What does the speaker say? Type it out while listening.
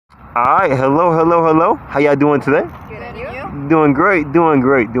All right, hello. How y'all doing today? Good, and you? Doing great.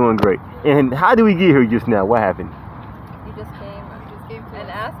 And how did we get here just now? What happened? You just came and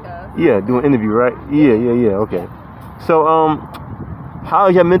asked us. Yeah, doing an interview, right? Yeah. Okay. So,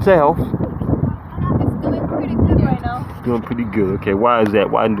 how's your mental health? It's doing pretty good right now. Doing pretty good. Okay, why is that?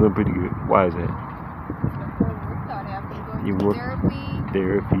 Why is it doing pretty good? Why is that? You work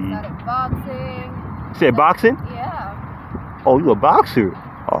therapy. Started boxing. You said boxing? Yeah. Oh, you a boxer?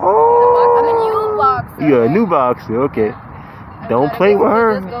 I'm a Oh. new boxer. You're a new boxer. Okay. Yeah. Don't play with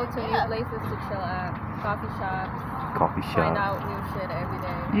her. Just go to new places to chill at. Coffee shops. Find out new shit every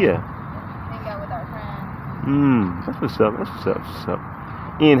day. Yeah. Hang out with our friends. That's what's up.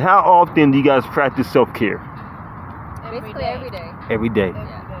 And how often do you guys practice self-care? Basically every day. Every day.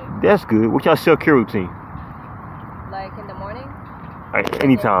 Yeah. That's good. What's your self-care routine? Like in the morning?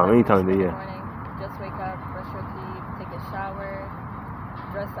 Anytime of the day, In the yeah. morning, just wake up, brush your teeth, take a shower,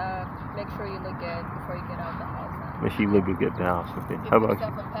 dress up, make sure you look good before you get out of the house. Make sure you look good at the house. Okay. Give How about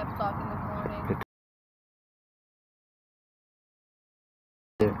yourself a pep talk in the morning.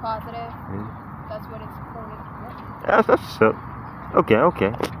 Yeah. Positive. Yeah. That's what it's important. That's what's up.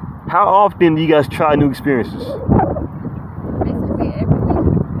 Okay. How often do you guys try new experiences? Basically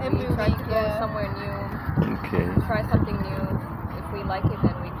every week. We try to go somewhere new. Okay. Try something new. If we like it,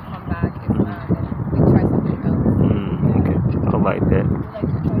 then we come back. If not, then we try something else. Okay. I like that. We like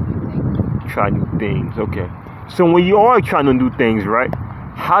to try new things. Try new things. Okay. So when you are trying to do things, right?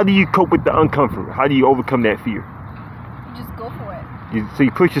 How do you cope with the uncomfort? How do you overcome that fear? You just go for it. So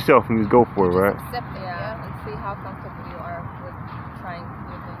you push yourself and just go for it, right? Accept it, and see how comfortable you are with trying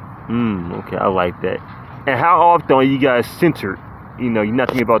new things. Okay, I like that. And how often are you guys centered? You know, you're not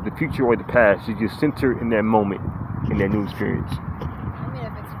thinking about the future or the past. You're just centered in that moment, in that new experience. I mean,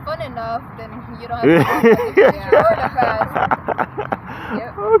 if it's fun enough, then you don't have to think about the future or the past.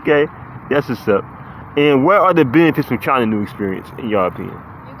 Yep. Okay, that's what's up. And what are the benefits from trying a new experience, in your opinion?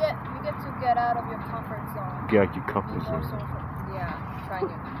 You get to get out of your comfort zone. Get out your comfort zone. Try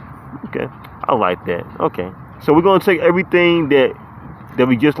new. Okay, I like that. Okay, so we're gonna take everything that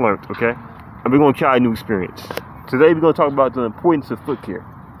we just learned, okay, and we're gonna try a new experience. Today we're gonna talk about the importance of foot care,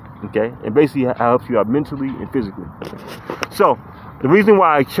 okay, and basically how it helps you out mentally and physically. So the reason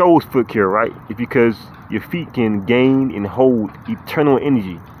why I chose foot care, right, is because your feet can gain and hold eternal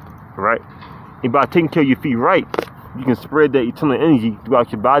energy, right? And by taking care of your feet right, you can spread that eternal energy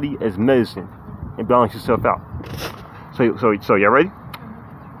throughout your body as medicine and balance yourself out. So y'all ready?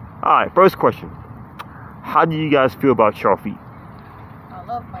 All right, first question. How do you guys feel about your feet? I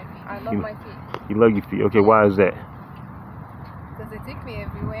love my feet. I love my feet. You love your feet. Okay, why is that? Because they take me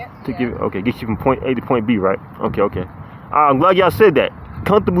everywhere. Okay, get you from point A to point B, right? Okay. I'm glad y'all said that.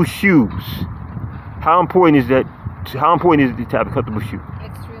 Comfortable shoes. How important is that? How important is it to have a comfortable shoe?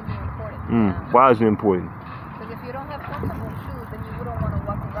 Extremely important. Why is it important? Because if you don't have comfortable shoes, then you wouldn't want to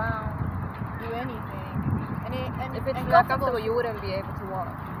walk around, do anything. And if it's not comfortable, you wouldn't be able to walk.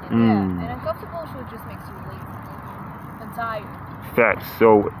 And uncomfortable shoes just makes you lazy and tired. Facts.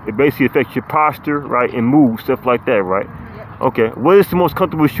 So it basically affects your posture, right, and mood, stuff like that, right? Yep. Okay. What is the most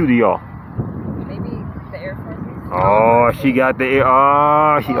comfortable shoe to y'all? Maybe the Air Forces. Oh, she got the Air.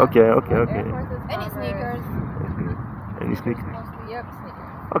 Okay. Air Forces, any sneakers. That's good. Any sneakers? Yep,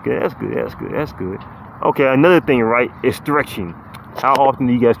 sneakers. Okay, that's good. Okay, another thing, right, is stretching. How often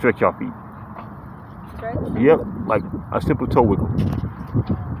do you guys stretch your feet? Stretch? Yep, like a simple toe wiggle.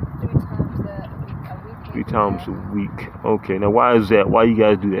 3 times a week. 3 times a week. Okay, now why is that? Why you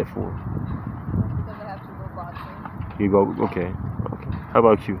guys do that for? Because I have to go boxing. You go, okay. How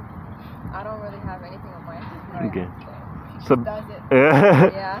about you? I don't really have anything on my head. Okay. So does it.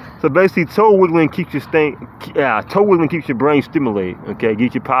 Yeah. So basically, toe wiggling keeps your brain stimulated. Okay,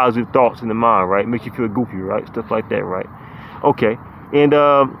 get your positive thoughts in the mind, right? Makes you feel goofy, right? Stuff like that, right? Okay. And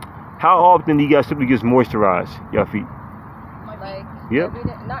how often do you guys simply just moisturize your feet? Like every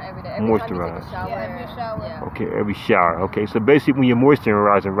day, not every day. Every moisturize. time you take a shower. Yeah, every shower. Yeah. Okay, every shower. Okay, so basically, when you're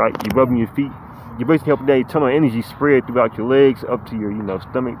moisturizing, right, you're rubbing your feet. You're basically helping that eternal energy spread throughout your legs, up to your,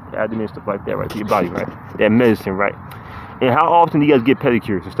 stomach, abdomen, stuff like that, right, to your body, right? That medicine, right? And how often do you guys get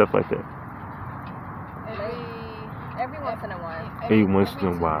pedicures and stuff like that? Every once in a while. Every once in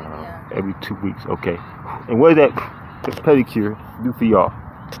a while. Yeah. Every 2 weeks. Okay. And what does that pedicure do for y'all?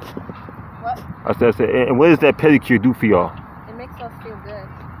 What? I said, and what does that pedicure do for y'all? It makes us feel good.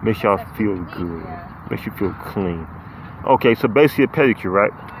 Makes y'all feel good. Yeah. Makes you feel clean. Okay, so basically a pedicure,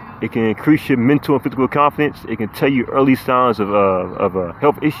 right? It can increase your mental and physical confidence. It can tell you early signs of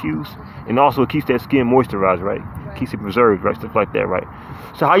health issues, and also it keeps that skin moisturized, right? Keeps it preserved, right? Stuff like that, right?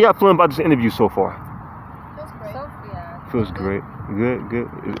 So how y'all feeling about this interview so far? Feels great. Feels great.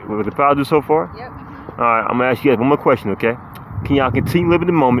 Good. Was it positive so far? Yep. All right, I'm gonna ask you guys one more question, okay? Can y'all continue living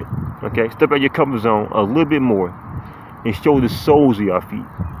the moment, okay? Step out your comfort zone a little bit more and show the soles of your feet,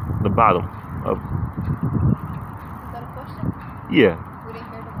 the bottom of. Is that a question? Yeah. We didn't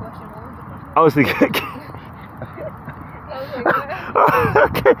hear the question. What was the question? I was thinking. I was like,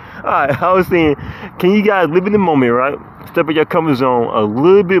 what? Okay. All right. I was saying, can you guys live in the moment, right? Step out your comfort zone a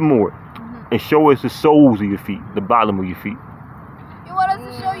little bit more and show us the soles of your feet, the bottom of your feet. You want us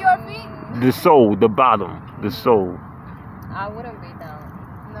to show you our feet? The sole, the bottom, the sole. I wouldn't be down.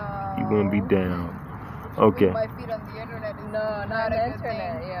 No. You wouldn't be down. Leave Okay. my feet on the internet. No, not a the good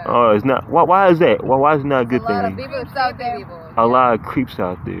internet. thing. Yeah. Oh, it's not. Why is that? Why is it not a good A lot of thing? people out there. A lot of creeps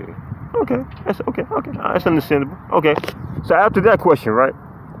out there. Okay, that's okay. That's understandable. Okay, so after that question, right?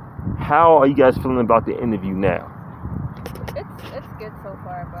 How are you guys feeling about the interview now? It's good so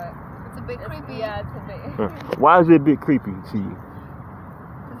far, but It's a bit creepy. yeah, it's a bit. Why is it a bit creepy to you?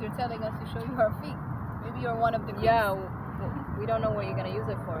 Because you're telling us to show you our feet. Maybe you're one of the creeps. Yeah, we don't know what you're gonna use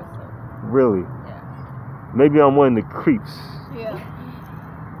it for, so Really? yeah. Maybe I'm one of the creeps. Yeah.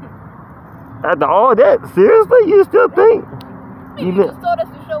 After all that, seriously, you still think? You just told us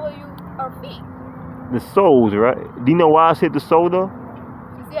to show you our feet. The soles, right? Do you know why I said the sole though?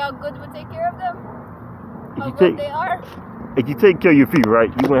 You see how good we take care of them? If How you good take, they are? if you take care of your feet, right,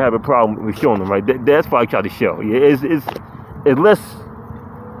 you wouldn't have a problem with showing them, right? That's why I try to show. Yeah, it's less.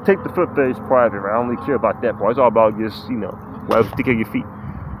 Take the foot fetish private, right? I don't really care about that part. It's all about just, whatever, take care of your feet.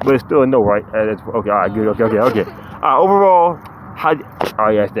 But it's still a no, right? That's, okay, all right, good, okay. All right, overall, I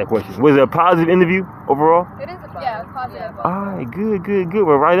already asked that question. Was it a positive interview overall? It is a positive. Yeah, positive. All right, good.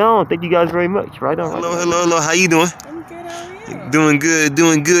 Well, right on. Thank you guys very much. Right on. Hello. How you doing? I'm good, how are you?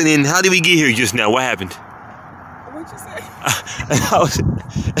 Doing good. And how did we get here just now? What happened? What'd you say?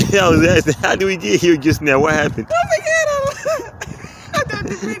 I was asking, how did we get here just now? What happened? Oh my god, I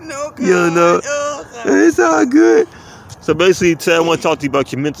don't even know. You don't know? It's all good. So basically, today I want to talk to you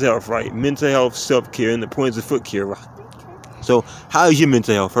about your mental health, right? Mental health, self-care, and the points of foot care, right? Okay. So, how is your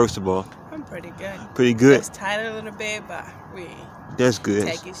mental health, first of all? I'm pretty good. Pretty good? Just tired a little bit, but we That's good.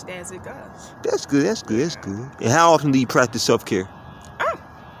 take each day as it goes. That's good. And how often do you practice self-care?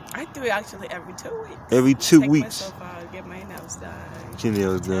 I do it actually every 2 weeks. Every 2 Take weeks? myself out, get my nails done. Your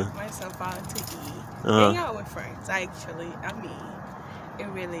nails done. Take myself out to eat. Uh-huh. Hang out with friends. It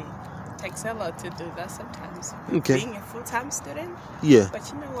really takes a lot to do that sometimes. Okay. Being a full-time student. Yeah. But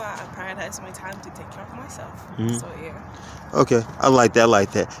you know what? I prioritize my time to take care of myself. Mhm. So yeah. Okay. I like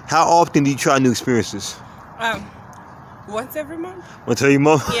that. How often do you try new experiences? Once every month. Want to tell you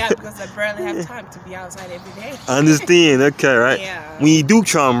more? Yeah, because I barely have time to be outside every day. I understand. Okay, right? Yeah. When you do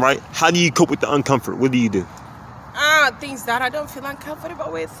try them, right, how do you cope with the uncomfort? What do you do? Things that I don't feel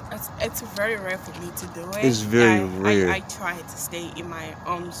uncomfortable with, it's very rare for me to do it. It's very rare. I try to stay in my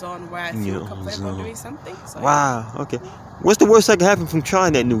own zone where I feel comfortable doing something. So Wow. Okay. What's the worst that can happen from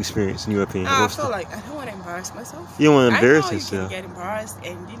trying that new experience, in your opinion? I feel like I don't want to embarrass myself. You don't want to embarrass I know yourself. you can get embarrassed,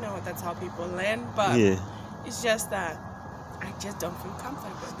 and that's how people learn. But Yeah. it's just that I just don't feel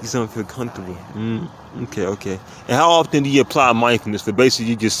comfortable. You don't feel comfortable. So, yeah. Okay. And how often do you apply mindfulness? For basically,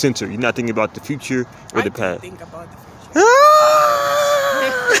 you just center. You're not thinking about the future or I the do past. think about the future.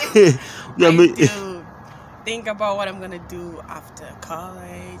 Yeah, I but- do think about what I'm gonna do after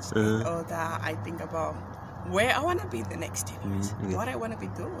college and all that. I think about where I want to be the next 10 years, Yeah. what I want to be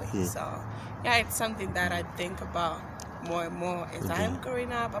doing. Yeah. So, yeah, it's something that I think about more and more as I am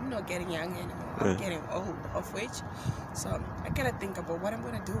growing up. I'm not getting young anymore. I'm getting old, of which. So, I gotta think about what I'm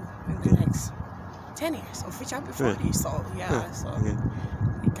gonna do in the next 10 years, of which I'll be 40. So, so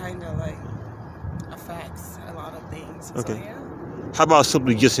it kind of like affects a lot of things. Okay. So, yeah. How about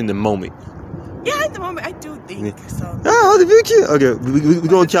simply just in the moment? Yeah, at the moment I do think so. The future. Okay, we're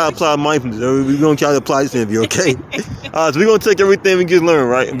going to try to apply mindfulness. We're going to try to apply this interview, okay? So we're going to take everything we just learned,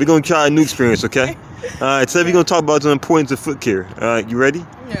 right? And we're going to try a new experience, okay? All right, today we're going to talk about the importance of foot care. All right, you ready?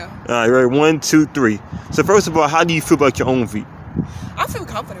 Yeah. All right, ready? 1, 2, 3. So first of all, how do you feel about your own feet? I feel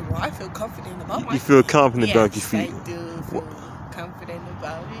comfortable. I feel confident about my You feel feet. confident about your feet? I do feel confident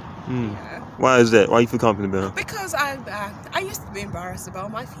about it. Yeah. Why is that? Why you feel confident about it? Because I used to be embarrassed about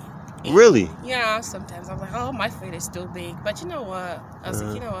my feet. Really? Yeah, sometimes I'm like, oh, my feet is too big. But you know what? I was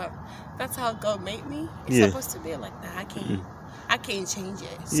like, you know what? That's how God made me. It's supposed to be like that. I can't change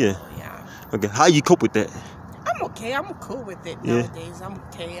it. So, yeah. Okay, how you cope with that? I'm okay. I'm cool with it nowadays. I'm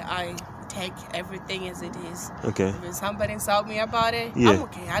okay. I take everything as it is. Okay. If somebody insult me about it, I'm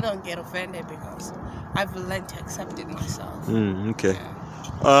okay. I don't get offended because I've learned to accept it myself. Okay.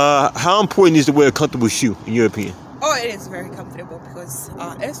 Yeah. How important is to wear a comfortable shoe, in your opinion? Oh, it is very comfortable because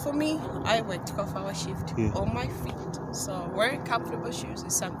as for me, I work 12-hour shift on my feet. So wearing comfortable shoes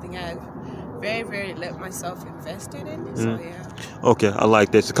is something I've very let myself invested in. So yeah. Okay, I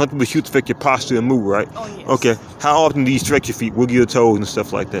like that. So comfortable shoes affect your posture and mood, right? Oh yes. Okay. How often do you stretch your feet, wiggle your toes and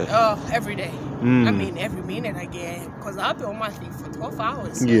stuff like that? Oh, every day. I mean, every minute I get, because I'll be on my feet for 12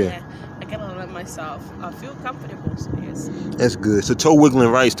 hours. So Yeah. I cannot let myself feel comfortable. So yes. That's good. So toe wiggling,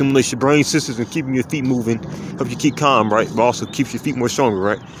 right, stimulates your brain systems and keeping your feet moving, helps you keep calm, right, but also keeps your feet more stronger,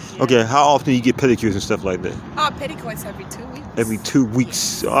 right? Yeah. Okay, how often do you get pedicures and stuff like that? Pedicures every 2 weeks. Every 2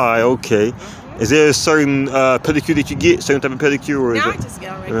 weeks. Yes. All right, okay. Is there a certain pedicure that you get, certain type of pedicure, or is I it? just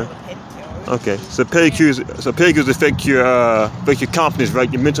get a regular pedicure. Okay, so pedicures affect your confidence,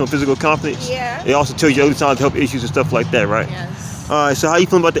 right? Your mental and physical confidence. Yeah. It also tells you other signs of health issues and stuff like that, right? Yes. All right. So how you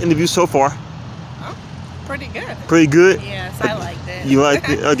feeling about the interview so far? Oh, pretty good. Pretty good. Yes, I liked it. You liked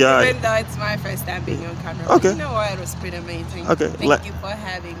it? Okay. All right. Even though it's my first time being on camera. Okay. But you know what? It was pretty amazing. Okay. Thank you for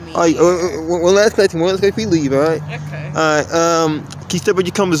having me. All right. One last question. One last question before you leave. All right. Okay. All right. Can you step out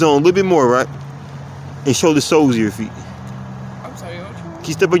your comfort zone a little bit more, right? And show the soles of your feet. I'm sorry. What you? Can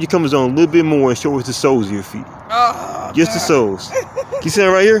you step out your comfort zone a little bit more and show us the soles of your feet? Oh. Just the soles. Can you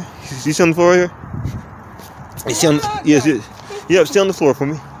stand right here? You see on the floor right here? You see on the, yes. Yep. Stay on the floor for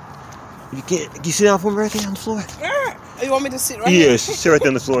me. Can you sit down for me right there on the floor? You want me to sit right here? Yes, sit right there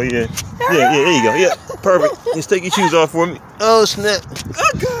on the floor, yeah. Yeah, there you go. Yeah, perfect. Just take your shoes off for me. Oh, snap.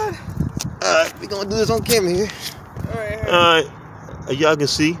 Oh, God. Alright, we're going to do this on camera here. Alright. Y'all can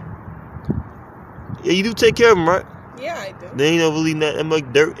see. Yeah, you do take care of them, right? Yeah, I do. They ain't no really that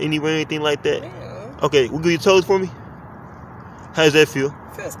much dirt anywhere, anything like that. Yeah. Okay, wiggle your toes for me. How does that feel?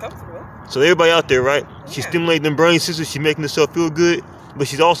 Feels comfortable. So everybody out there, right? She's Yeah. stimulating them brain systems. She's making herself feel good. But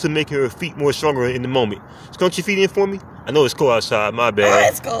she's also making her feet more stronger in the moment. Scrunch your feet in for me. I know it's cold outside. My bad. Oh,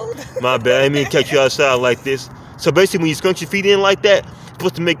 it's cold. My bad. I didn't mean to catch you outside like this. So basically, when you scrunch your feet in like that, it's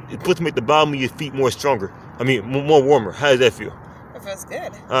supposed to make the bottom of your feet more stronger. I mean, more warmer. How does that feel? It feels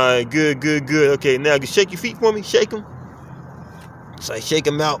good. All right, good. Okay, now just shake your feet for me. Shake them. So shake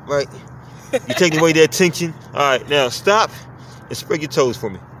them out, right? You're taking away that tension. All right, now stop and spread your toes for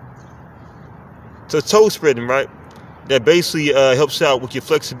me. So toe spreading, right? That basically helps out with your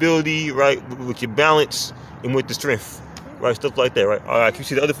flexibility, right? With your balance and with the strength, right? Stuff like that, right? All right, can you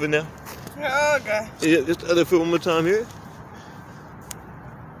see the other foot now? Oh, okay. Yeah, just the other foot one more time here.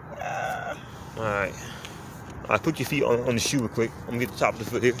 All right. Put your feet on the shoe real quick. I'm gonna get the top of the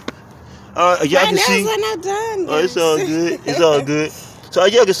foot here. Y'all can see. My nails are not done. Oh, it's all good. It's all good. So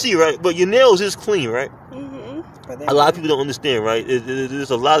y'all can see, right? But your nails is clean, right? A lot of people don't understand, right? There's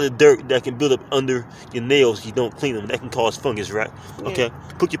a lot of dirt that can build up under your nails if you don't clean them. That can cause fungus, right? Yeah. Okay.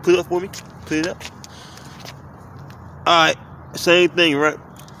 Put your foot up for me. Put it up. All right. Same thing, right?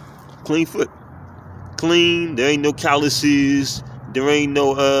 Clean foot. Clean. There ain't no calluses. There ain't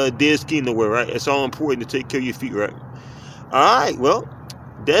no dead skin nowhere, right? It's all important to take care of your feet, right? All right. Well,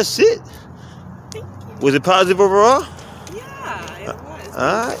 that's it. Thank you. Was it positive overall? Yeah, it was.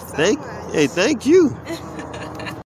 All right. Thank you.